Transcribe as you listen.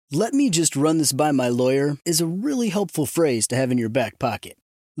"Let me just run this by my lawyer" is a really helpful phrase to have in your back pocket.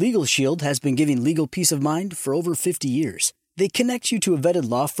 Legal Shield has been giving legal peace of mind for over 50 years. They connect you to a vetted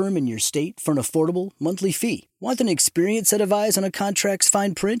law firm in your state for an affordable monthly fee. Want an experienced set of eyes on a contract's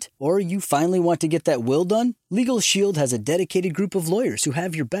fine print? Or you finally want to get that will done? Legal Shield has a dedicated group of lawyers who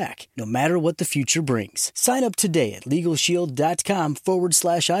have your back, no matter what the future brings. Sign up today at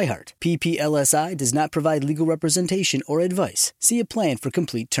LegalShield.com/iHeart. PPLSI does not provide legal representation or advice. See a plan for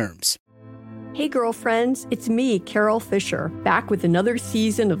complete terms. Hey girlfriends, it's me, Carol Fisher, back with another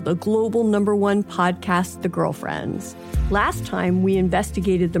season of the global #1 podcast, The Girlfriends. Last time, we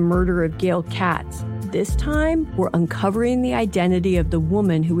investigated the murder of Gail Katz. This time, we're uncovering the identity of the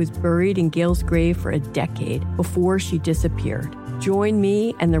woman who was buried in Gail's grave for a decade before she disappeared. Join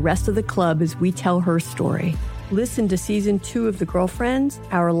me and the rest of the club as we tell her story. Listen to Season 2 of The Girlfriends,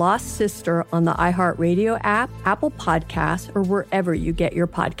 Our Lost Sister on the iHeartRadio app, Apple Podcasts, or wherever you get your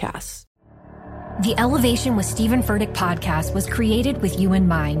podcasts. The Elevation with Stephen Furtick podcast was created with you in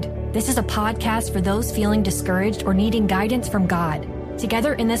mind. This is a podcast for those feeling discouraged or needing guidance from God.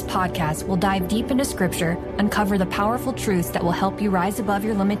 Together in this podcast, we'll dive deep into Scripture, uncover the powerful truths that will help you rise above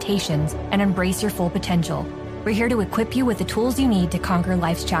your limitations and embrace your full potential. We're here to equip you with the tools you need to conquer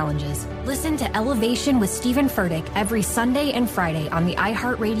life's challenges. Listen to Elevation with Stephen Furtick every Sunday and Friday on the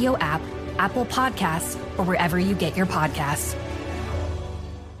iHeartRadio app, Apple Podcasts, or wherever you get your podcasts.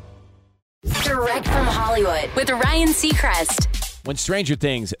 Direct from Hollywood with Ryan Seacrest. When Stranger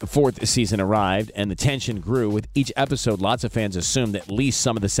Things' 4th season arrived and the tension grew with each episode, lots of fans assumed that at least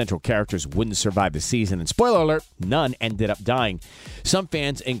some of the central characters wouldn't survive the season. And spoiler alert, none ended up dying. Some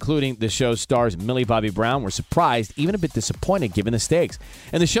fans, including the show's stars Millie Bobby Brown, were surprised, even a bit disappointed given the stakes.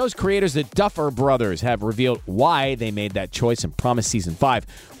 And the show's creators, the Duffer brothers, have revealed why they made that choice and promise season 5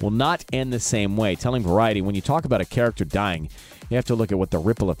 will not end the same way. Telling Variety, when you talk about a character dying, you have to look at what the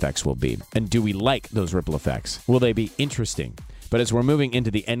ripple effects will be. And do we like those ripple effects? Will they be interesting? But as we're moving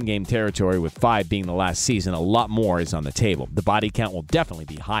into the endgame territory with 5 being the last season, a lot more is on the table. The body count will definitely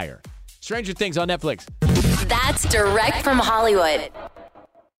be higher. Stranger Things on Netflix. That's direct from Hollywood.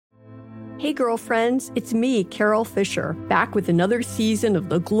 Hey girlfriends, it's me, Carol Fisher, back with another season of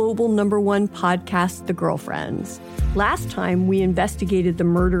the global #1 podcast, The Girlfriends. Last time, we investigated the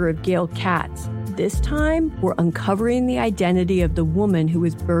murder of Gail Katz. This time, we're uncovering the identity of the woman who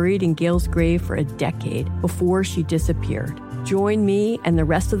was buried in Gail's grave for a decade before she disappeared. Join me and the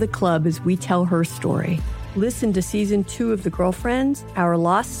rest of the club as we tell her story. Listen to Season 2 of The Girlfriends, Our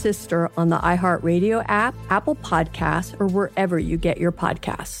Lost Sister on the iHeartRadio app, Apple Podcasts, or wherever you get your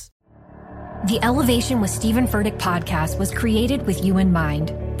podcasts. The Elevation with Stephen Furtick podcast was created with you in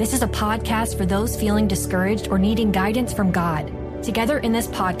mind. This is a podcast for those feeling discouraged or needing guidance from God. Together in this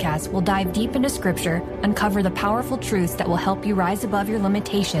podcast, we'll dive deep into Scripture, uncover the powerful truths that will help you rise above your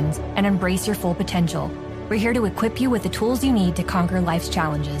limitations and embrace your full potential. We're here to equip you with the tools you need to conquer life's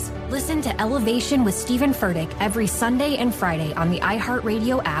challenges. Listen to Elevation with Stephen Furtick every Sunday and Friday on the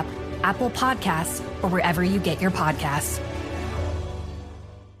iHeartRadio app, Apple Podcasts, or wherever you get your podcasts.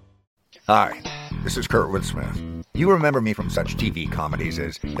 Hi, this is Kurtwood Smith. You remember me from such TV comedies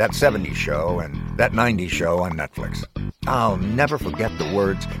as That 70s Show and That 90s Show on Netflix. I'll never forget the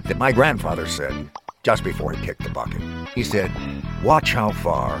words that my grandfather said just before he kicked the bucket. He said, "Watch how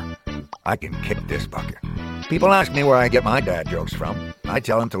far I can kick this bucket." People ask me where I get my dad jokes from. I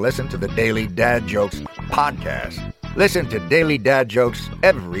tell them to listen to the Daily Dad Jokes podcast. Listen to Daily Dad Jokes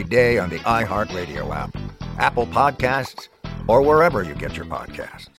every day on the iHeartRadio app, Apple Podcasts, or wherever you get your podcasts.